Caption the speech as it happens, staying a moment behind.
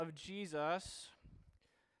Of Jesus.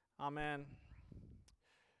 Amen.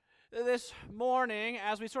 This morning,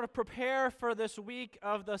 as we sort of prepare for this week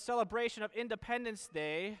of the celebration of Independence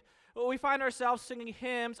Day, we find ourselves singing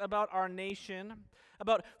hymns about our nation,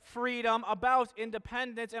 about freedom, about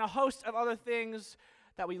independence, and a host of other things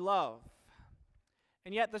that we love.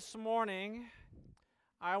 And yet this morning,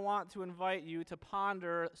 I want to invite you to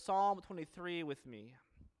ponder Psalm 23 with me.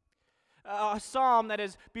 A psalm that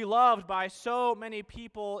is beloved by so many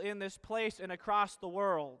people in this place and across the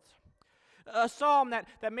world. A psalm that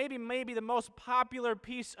maybe may be the most popular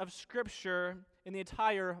piece of Scripture in the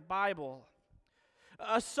entire Bible.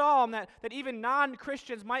 A psalm that even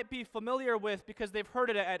non-Christians might be familiar with because they've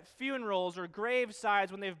heard it at funerals or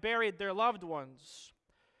gravesides when they've buried their loved ones.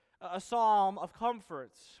 A psalm of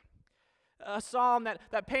comfort. A psalm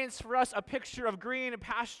that paints for us a picture of green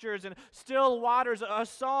pastures and still waters, a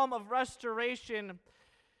psalm of restoration.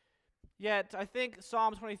 Yet, I think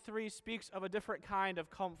Psalm 23 speaks of a different kind of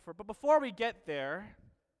comfort. But before we get there,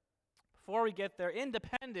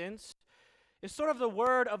 independence is sort of the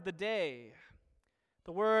word of the day,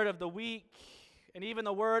 the word of the week, and even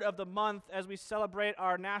the word of the month as we celebrate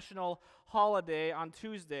our national holiday on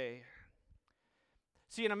Tuesday.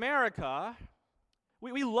 See, in America,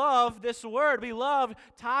 we love this word. We love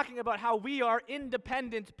talking about how we are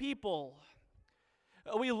independent people.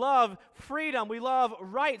 We love freedom. We love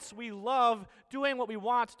rights. We love doing what we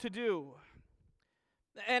want to do.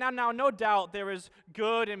 And now, no doubt, there is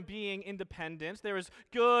good in being independent. There is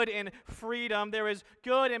good in freedom. There is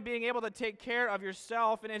good in being able to take care of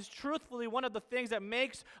yourself. And it's truthfully one of the things that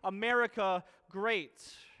makes America great.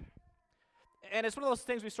 And it's one of those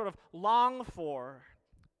things we sort of long for.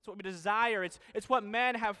 It's what we desire. It's what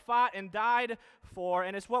men have fought and died for,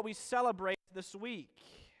 and it's what we celebrate this week.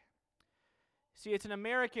 See, it's an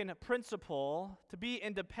American principle to be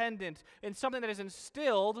independent and something that is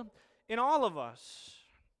instilled in all of us.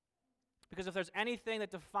 Because if there's anything that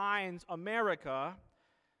defines America,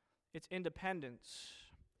 it's independence.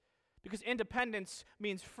 Because independence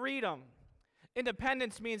means freedom.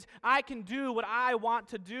 Independence means I can do what I want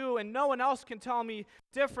to do and no one else can tell me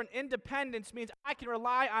different. Independence means I can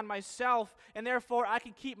rely on myself and therefore I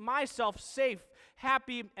can keep myself safe,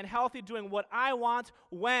 happy, and healthy doing what I want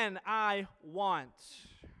when I want.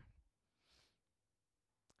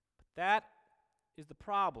 But that is the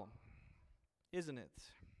problem, isn't it?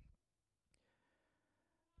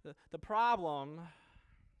 The problem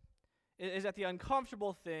is that the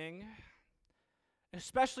uncomfortable thing,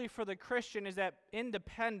 especially for the Christian, is that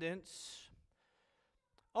independence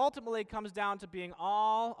ultimately comes down to being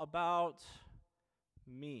all about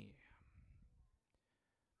me.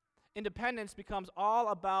 Independence becomes all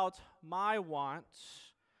about my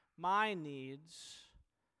wants, my needs,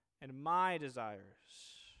 and my desires.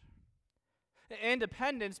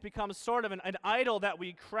 Independence becomes sort of an idol that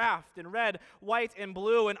we craft in red, white, and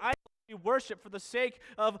blue, an idol we worship for the sake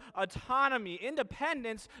of autonomy.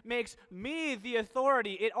 Independence makes me the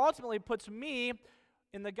authority. It ultimately puts me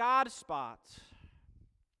in the God spot.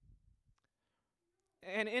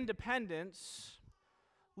 And independence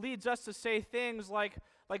leads us to say things like,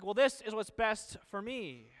 well, this is what's best for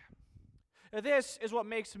me. This is what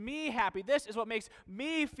makes me happy. This is what makes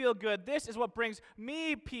me feel good. This is what brings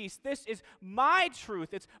me peace. This is my truth.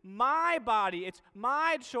 It's my body. It's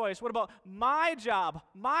my choice. What about my job,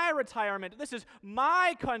 my retirement? This is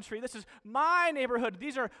my country. This is my neighborhood.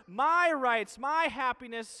 These are my rights, my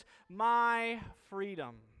happiness, my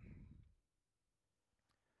freedom.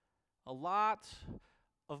 A lot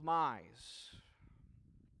of my's.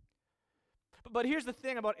 But here's the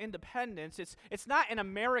thing about independence. It's not an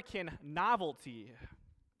American novelty.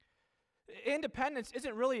 Independence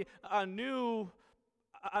isn't really a new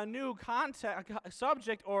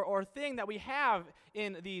subject or thing that we have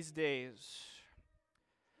in these days.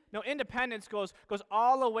 No, independence goes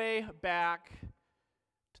all the way back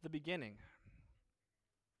to the beginning.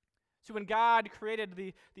 So when God created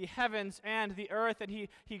the heavens and the earth, and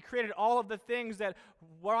He created all of the things that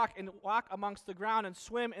walk amongst the ground and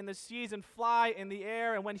swim in the seas and fly in the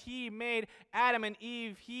air, and when He made Adam and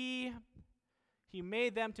Eve, He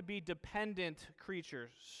made them to be dependent creatures.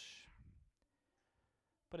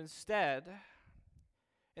 But instead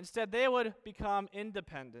they would become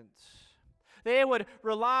independent. They would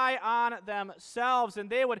rely on themselves,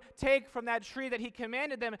 and they would take from that tree that He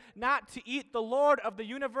commanded them not to eat. The Lord of the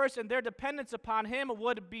universe and their dependence upon Him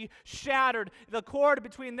would be shattered. The cord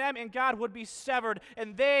between them and God would be severed,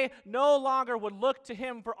 and they no longer would look to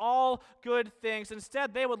Him for all good things.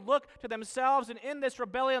 Instead, they would look to themselves, and in this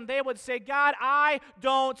rebellion, they would say, God, I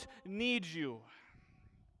don't need you.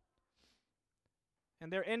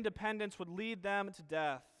 And their independence would lead them to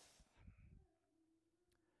death.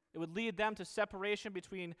 It would lead them to separation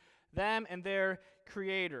between them and their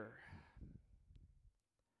Creator.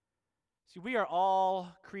 See, we are all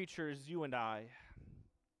creatures, you and I.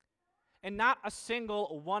 And not a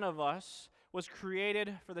single one of us was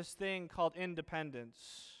created for this thing called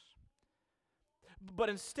independence. But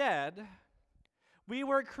instead, we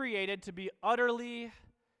were created to be utterly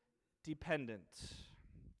dependent.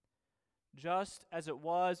 Just as it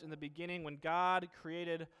was in the beginning when God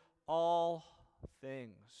created all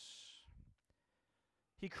things.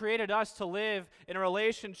 He created us to live in a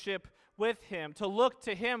relationship with Him, to look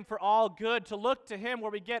to Him for all good, to look to Him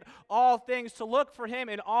where we get all things, to look for Him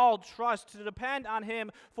in all trust, to depend on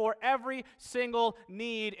Him for every single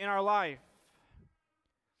need in our life.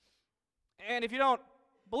 And if you don't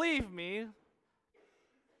believe me,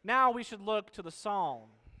 now we should look to the Psalm.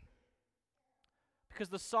 Because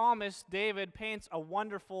the psalmist David paints a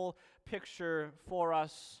wonderful picture for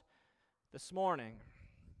us this morning.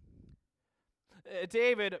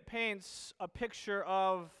 David paints a picture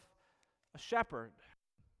of a shepherd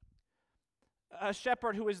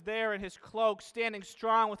who is there in his cloak, standing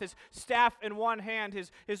strong with his staff in one hand,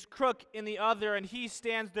 his crook in the other, and he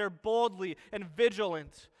stands there boldly and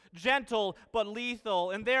vigilant, gentle but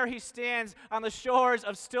lethal. And there he stands on the shores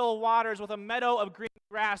of still waters with a meadow of green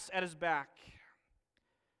grass at his back.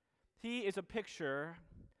 He is a picture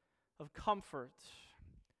of comfort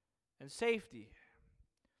and safety.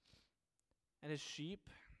 And his sheep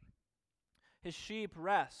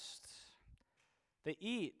rest. They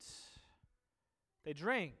eat. They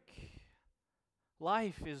drink.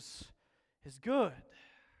 Life is good.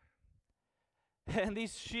 And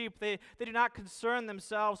these sheep, they do not concern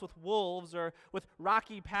themselves with wolves or with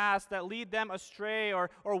rocky paths that lead them astray or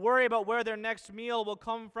worry about where their next meal will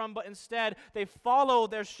come from, but instead they follow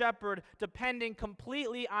their shepherd, depending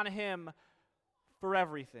completely on him for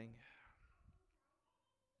everything.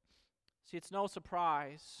 See, it's no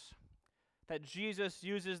surprise that Jesus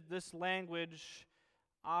uses this language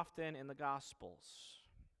often in the Gospels.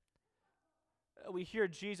 We hear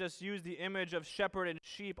Jesus use the image of shepherd and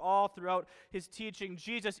sheep all throughout his teaching.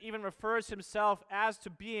 Jesus even refers himself as to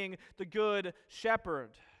being the good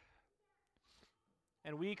shepherd.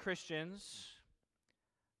 And we Christians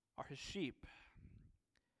are his sheep.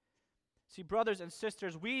 See, brothers and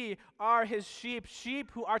sisters, we are his sheep,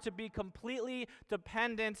 sheep who are to be completely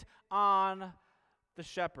dependent on the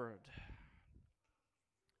shepherd.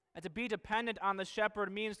 And to be dependent on the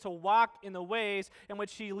shepherd means to walk in the ways in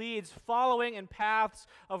which he leads, following in paths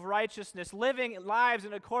of righteousness, living lives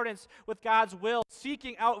in accordance with God's will,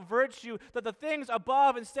 seeking out virtue, that the things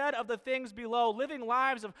above instead of the things below, living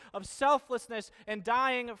lives of selflessness and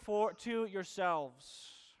dying to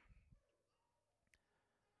yourselves.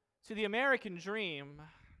 See, the American dream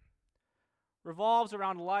revolves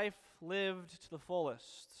around life lived to the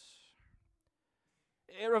fullest.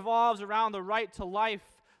 It revolves around the right to life,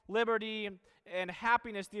 liberty, and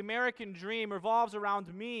happiness. The American dream revolves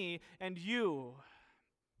around me and you.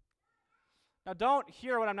 Now, don't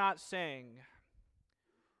hear what I'm not saying.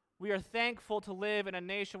 We are thankful to live in a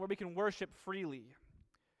nation where we can worship freely.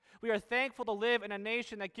 We are thankful to live in a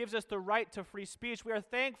nation that gives us the right to free speech. We are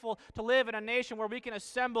thankful to live in a nation where we can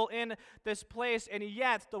assemble in this place, and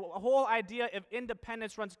yet the whole idea of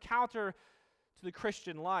independence runs counter to the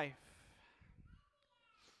Christian life.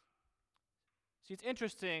 See, it's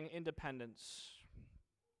interesting, independence.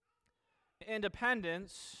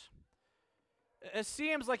 Independence, it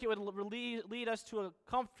seems like it would lead us to a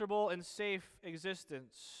comfortable and safe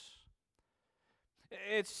existence.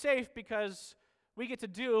 It's safe because we get to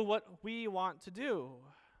do what we want to do.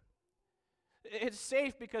 It's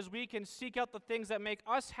safe because we can seek out the things that make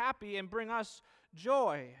us happy and bring us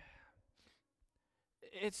joy.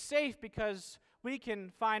 It's safe because we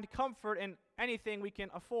can find comfort in anything we can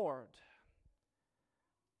afford.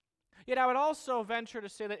 Yet I would also venture to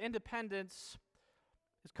say that independence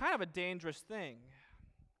is kind of a dangerous thing,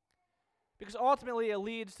 because ultimately it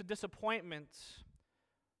leads to disappointment,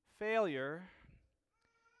 failure,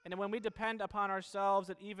 and when we depend upon ourselves,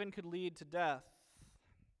 it even could lead to death.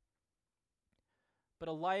 But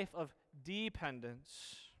a life of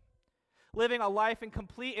dependence, living a life in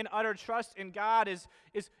complete and utter trust in God is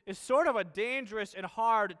sort of a dangerous and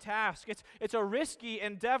hard task. It's a risky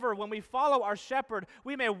endeavor. When we follow our shepherd,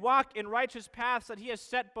 we may walk in righteous paths that he has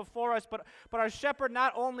set before us, but our shepherd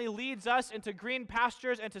not only leads us into green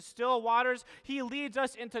pastures and to still waters, he leads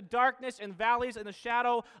us into darkness and valleys and the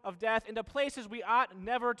shadow of death, into places we ought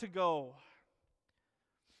never to go.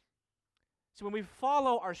 So when we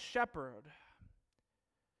follow our shepherd,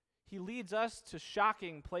 he leads us to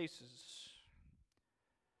shocking places.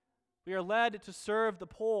 We are led to serve the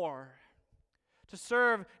poor, to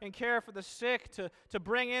serve and care for the sick, to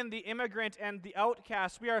bring in the immigrant and the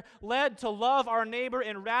outcast. We are led to love our neighbor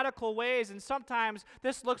in radical ways, and sometimes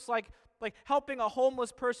this looks like helping a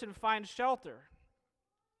homeless person find shelter.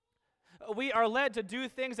 We are led to do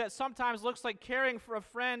things that sometimes looks like caring for a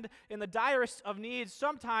friend in the direst of needs.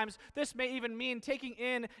 Sometimes this may even mean taking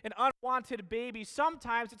in an unwanted baby.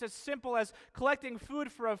 Sometimes it's as simple as collecting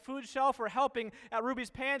food for a food shelf or helping at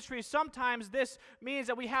Ruby's Pantry. Sometimes this means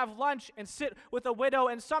that we have lunch and sit with a widow.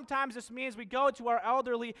 And sometimes this means we go to our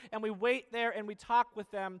elderly and we wait there and we talk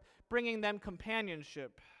with them, bringing them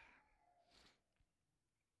companionship.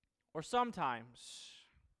 Or sometimes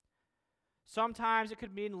it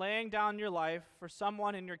could mean laying down your life for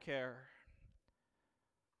someone in your care.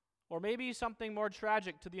 Or maybe something more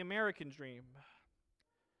tragic to the American dream.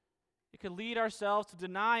 It could lead ourselves to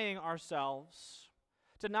denying ourselves,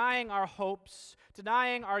 denying our hopes,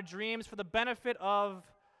 denying our dreams for the benefit of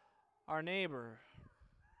our neighbor.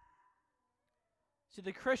 See,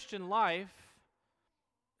 the Christian life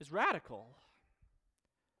is radical.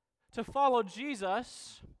 To follow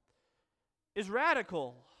Jesus is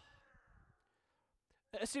radical.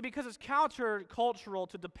 See, because it's countercultural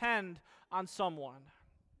to depend on someone.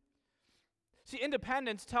 See,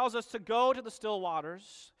 independence tells us to go to the still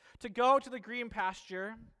waters, to go to the green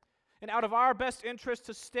pasture, and out of our best interest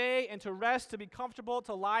to stay and to rest, to be comfortable,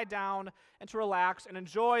 to lie down and to relax and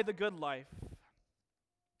enjoy the good life.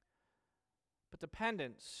 But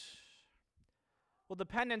dependence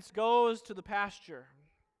goes to the pasture.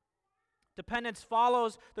 Dependence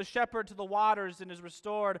follows the shepherd to the waters and is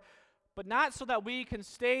restored, but not so that we can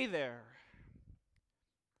stay there.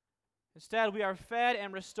 Instead, we are fed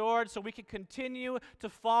and restored so we can continue to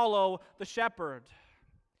follow the shepherd.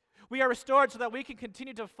 We are restored so that we can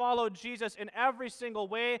continue to follow Jesus in every single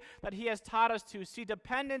way that he has taught us to. See,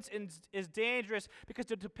 dependence is dangerous because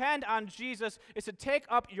to depend on Jesus is to take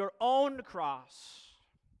up your own cross.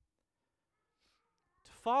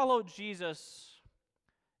 To follow Jesus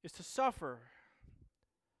is to suffer.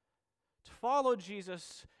 To follow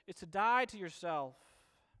Jesus is to die to yourself.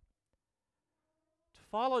 To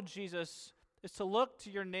follow Jesus is to look to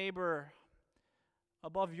your neighbor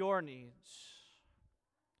above your needs.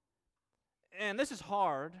 And this is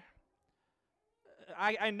hard.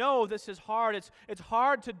 I know this is hard. It's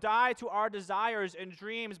hard to die to our desires and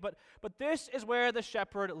dreams, but this is where the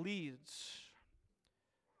shepherd leads.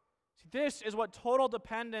 See, this is what total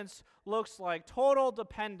dependence looks like. Total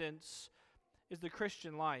dependence is the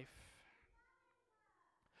Christian life.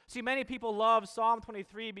 See, many people love Psalm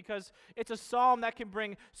 23 because it's a psalm that can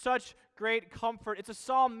bring such great comfort. It's a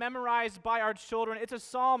psalm memorized by our children. It's a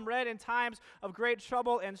psalm read in times of great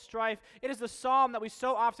trouble and strife. It is the psalm that we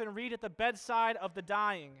so often read at the bedside of the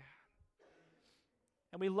dying.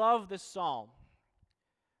 And we love this psalm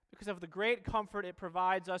because of the great comfort it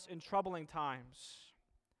provides us in troubling times.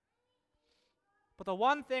 But the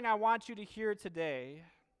one thing I want you to hear today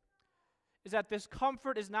is that this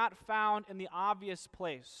comfort is not found in the obvious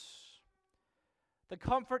place. The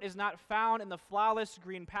comfort is not found in the flawless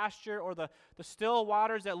green pasture or the still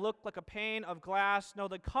waters that look like a pane of glass. No,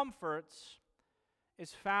 the comfort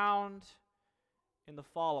is found in the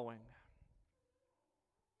following.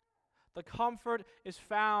 The comfort is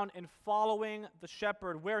found in following the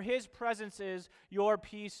shepherd. Where his presence is, your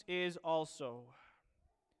peace is also.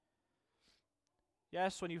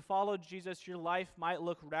 Yes, when you follow Jesus, your life might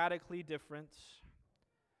look radically different.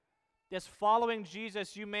 Yes, following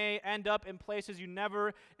Jesus, you may end up in places you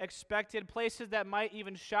never expected, places that might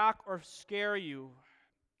even shock or scare you.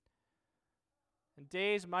 And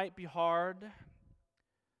days might be hard.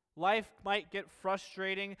 Life might get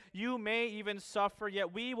frustrating. You may even suffer,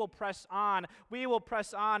 yet we will press on. We will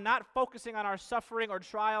press on, not focusing on our suffering or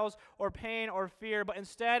trials or pain or fear, but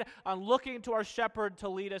instead on looking to our shepherd to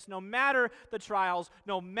lead us. No matter the trials,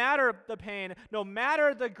 no matter the pain, no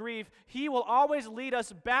matter the grief, he will always lead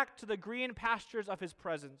us back to the green pastures of his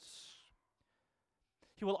presence.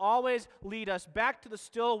 He will always lead us back to the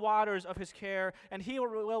still waters of his care, and he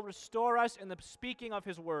will restore us in the speaking of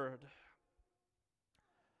his word.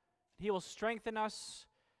 He will strengthen us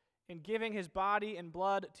in giving his body and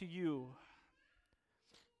blood to you.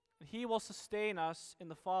 And he will sustain us in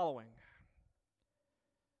the following.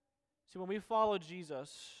 See, when we follow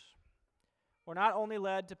Jesus, we're not only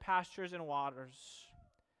led to pastures and waters,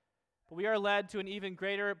 but we are led to an even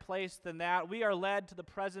greater place than that. We are led to the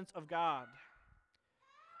presence of God.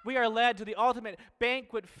 We are led to the ultimate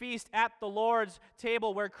banquet feast at the Lord's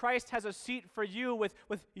table where Christ has a seat for you with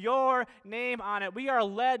your name on it. We are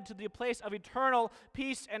led to the place of eternal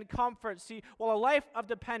peace and comfort. See, while a life of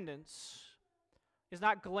dependence is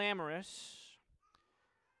not glamorous,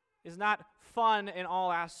 is not fun in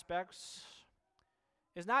all aspects,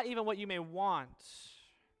 is not even what you may want,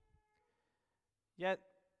 yet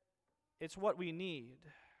it's what we need,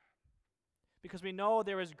 because we know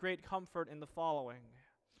there is great comfort in the following.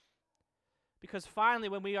 Because finally,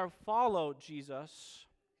 when we are followed Jesus,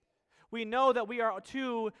 we know that we are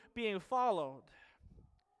too being followed.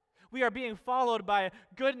 We are being followed by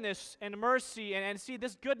goodness and mercy. And see,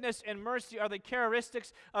 this goodness and mercy are the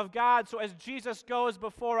characteristics of God. So as Jesus goes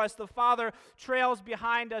before us, the Father trails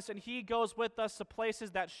behind us, and he goes with us to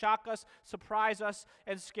places that shock us, surprise us,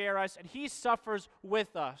 and scare us. And he suffers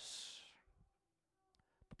with us.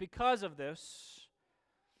 But because of this,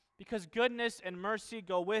 because goodness and mercy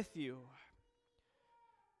go with you,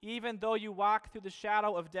 even though you walk through the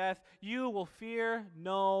shadow of death, you will fear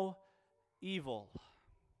no evil.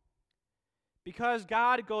 Because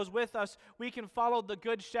God goes with us, we can follow the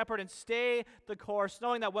Good Shepherd and stay the course,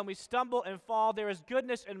 knowing that when we stumble and fall, there is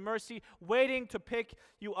goodness and mercy waiting to pick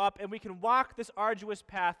you up, and we can walk this arduous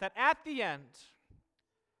path that at the end,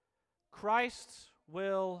 Christ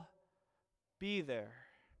will be there.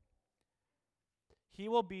 He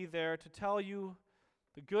will be there to tell you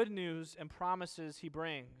the good news and promises he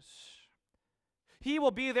brings. He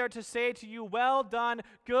will be there to say to you, "Well done,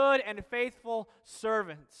 good and faithful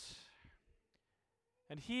servant."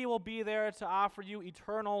 And he will be there to offer you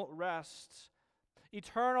eternal rest,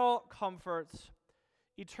 eternal comfort,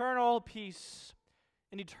 eternal peace,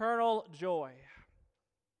 and eternal joy.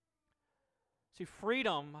 See,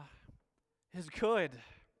 freedom is good.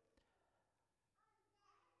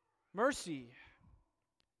 Mercy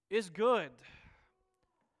is good.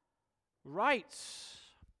 Rights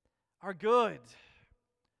are good,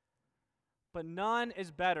 but none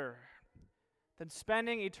is better than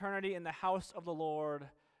spending eternity in the house of the Lord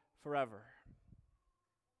forever.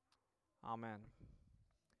 Amen.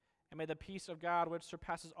 And may the peace of God, which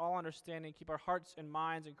surpasses all understanding, keep our hearts and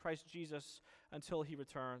minds in Christ Jesus until he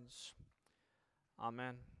returns.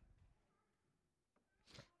 Amen.